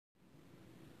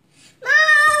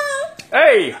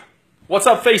Hey, what's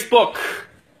up Facebook?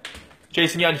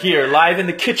 Jason Yun here, live in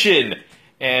the kitchen.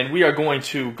 And we are going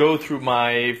to go through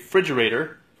my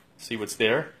refrigerator, see what's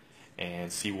there, and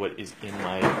see what is in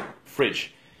my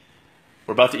fridge.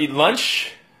 We're about to eat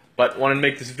lunch, but wanted to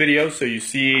make this video so you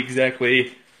see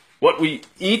exactly what we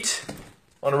eat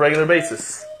on a regular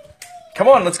basis. Come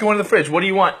on, let's go into the fridge. What do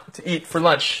you want to eat for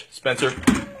lunch, Spencer?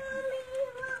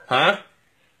 Huh?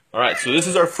 Alright, so this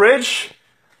is our fridge.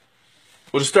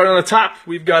 We'll just start on the top.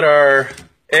 We've got our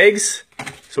eggs.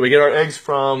 So we get our eggs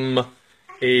from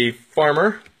a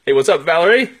farmer. Hey, what's up,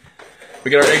 Valerie?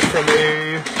 We get our eggs from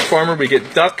a farmer. We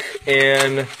get duck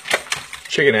and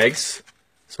chicken eggs.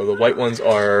 So the white ones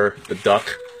are the duck,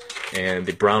 and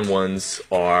the brown ones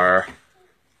are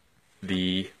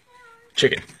the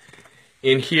chicken.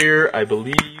 In here, I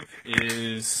believe,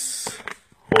 is,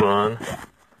 hold on,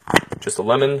 just a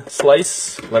lemon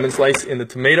slice in the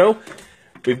tomato.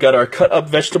 We've got our cut up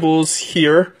vegetables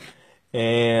here,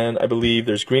 and I believe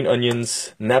there's green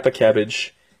onions, Napa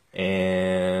cabbage,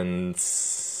 and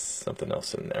something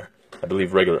else in there. I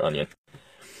believe regular onion.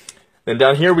 Then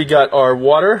down here we got our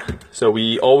water. So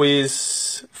we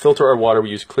always filter our water.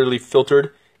 We use clearly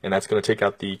filtered, and that's going to take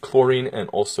out the chlorine and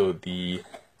also the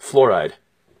fluoride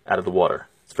out of the water.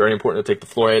 It's very important to take the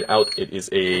fluoride out. It is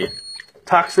a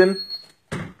toxin.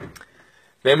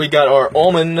 Then we got our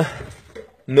almond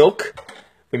milk.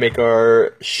 We make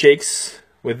our shakes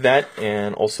with that,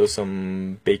 and also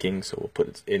some baking, so we'll put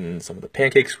it in some of the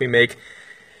pancakes we make.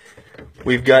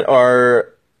 We've got our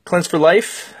Cleanse for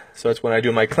Life, so that's when I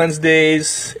do my cleanse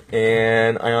days,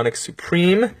 and Ionic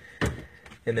Supreme.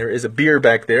 And there is a beer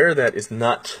back there that is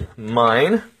not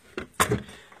mine.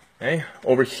 Okay,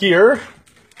 over here,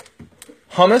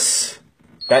 hummus.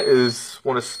 That is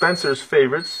one of Spencer's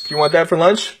favorites. Do you want that for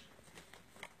lunch?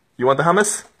 You want the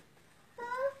hummus?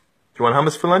 Do you want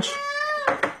hummus for lunch?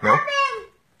 No?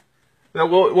 No,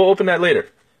 we'll open that later.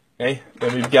 Okay.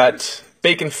 Then we've got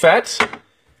bacon fat.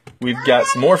 We've got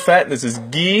some more fat. This is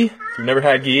ghee. If you've never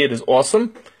had ghee, it is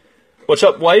awesome. What's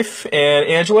up, wife and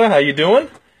Angela? How you doing?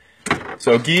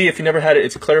 So ghee, if you never had it,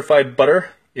 it's clarified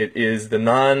butter. It is the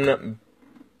non-dairy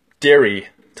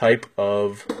type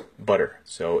of butter.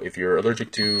 So if you're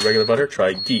allergic to regular butter,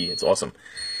 try ghee. It's awesome.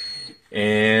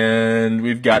 And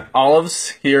we've got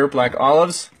olives here, black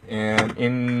olives. And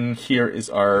in here is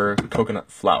our coconut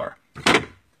flour.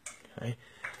 Okay.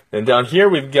 Then down here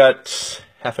we've got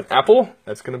half an apple.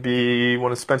 That's going to be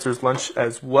one of Spencer's lunch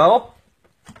as well.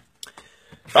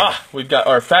 We've got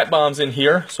our fat bombs in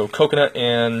here. So coconut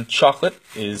and chocolate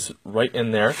is right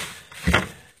in there.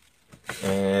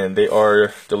 And they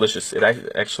are delicious. It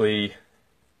actually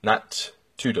not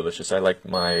too delicious. I like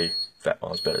my fat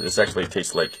bombs better. This actually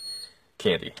tastes like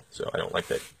candy, so I don't like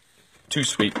that. Too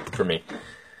sweet for me.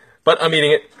 But I'm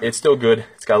eating it. It's still good.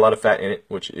 It's got a lot of fat in it,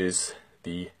 which is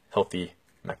the healthy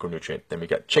macronutrient. Then we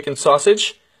got chicken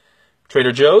sausage,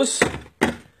 Trader Joe's.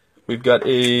 We've got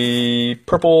a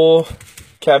purple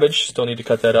cabbage. Still need to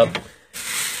cut that up.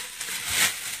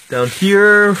 Down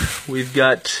here, we've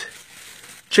got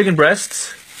chicken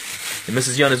breasts. And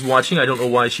Mrs. Yun is watching. I don't know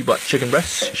why she bought chicken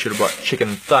breasts. She should have bought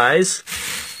chicken thighs.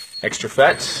 Extra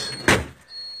fat.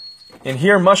 In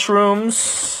here,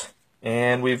 mushrooms.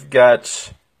 And we've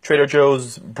got Trader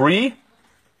Joe's brie.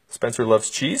 Spencer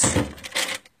loves cheese,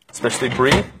 especially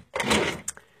brie.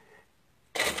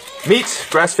 Meat,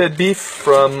 grass-fed beef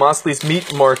from Mosley's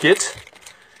Meat Market.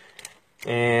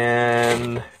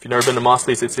 And if you've never been to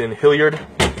Mosley's, it's in Hilliard.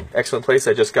 Excellent place.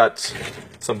 I just got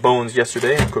some bones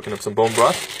yesterday. I'm cooking up some bone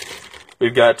broth.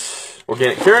 We've got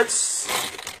organic carrots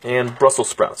and Brussels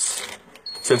sprouts.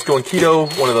 Since going keto,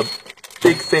 one of the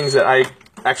big things that I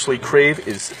actually crave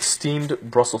is steamed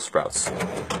Brussels sprouts.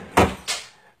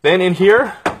 Then in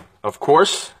here, of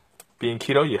course, being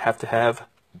keto, you have to have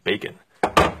bacon.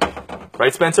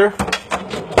 Right, Spencer?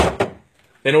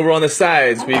 Then over on the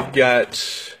sides, we've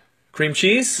got cream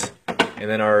cheese, and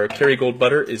then our Kerrygold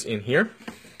butter is in here.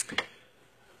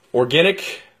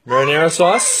 Organic marinara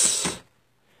sauce.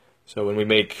 So when we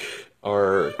make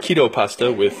our keto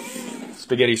pasta with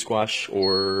spaghetti squash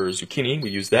or zucchini,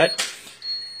 we use that.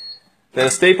 Then a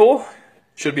staple,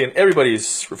 should be in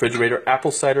everybody's refrigerator,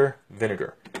 apple cider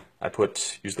vinegar. I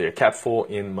put usually a capful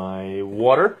in my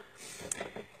water.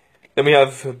 Then we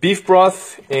have beef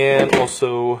broth and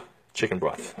also chicken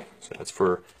broth. So that's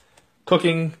for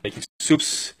cooking, making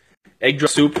soups, egg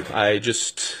drop soup. I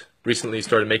just recently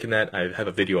started making that. I have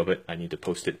a video of it. I need to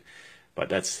post it. But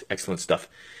that's excellent stuff.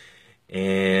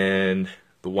 And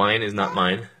the wine is not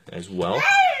mine as well.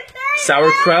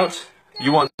 Sauerkraut.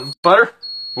 You want butter?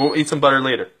 We'll eat some butter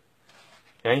later.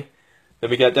 Okay? Then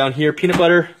we got down here peanut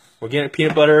butter, organic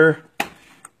peanut butter,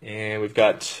 And we've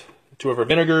got 2 of our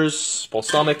vinegars,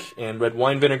 balsamic and red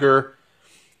wine vinegar.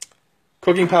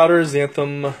 Cooking powder,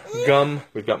 xanthan gum.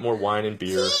 We've got more wine and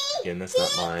beer. Again, that's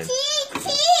not mine.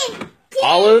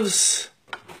 Olives,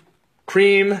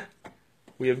 cream.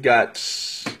 We have got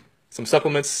some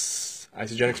supplements.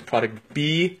 Isagenix product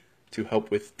B to help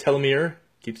with telomere,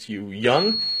 keeps you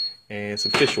young, and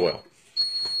some fish oil.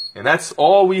 And that's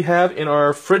all we have in our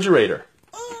refrigerator.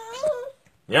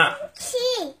 Yeah.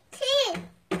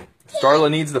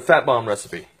 Starla needs the fat bomb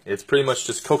recipe. It's pretty much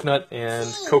just coconut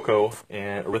and cocoa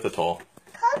and erythritol.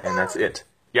 And that's it.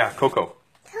 Yeah, cocoa.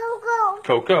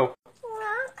 Cocoa.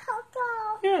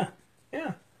 Yeah,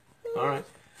 yeah. All right.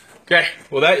 Okay,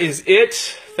 well that is it.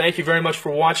 Thank you very much for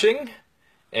watching.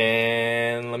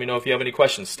 And let me know if you have any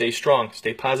questions. Stay strong,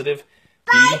 stay positive,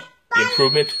 be the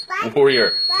improvement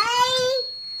warrior.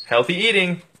 Healthy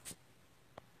eating.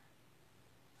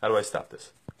 How do I stop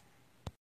this?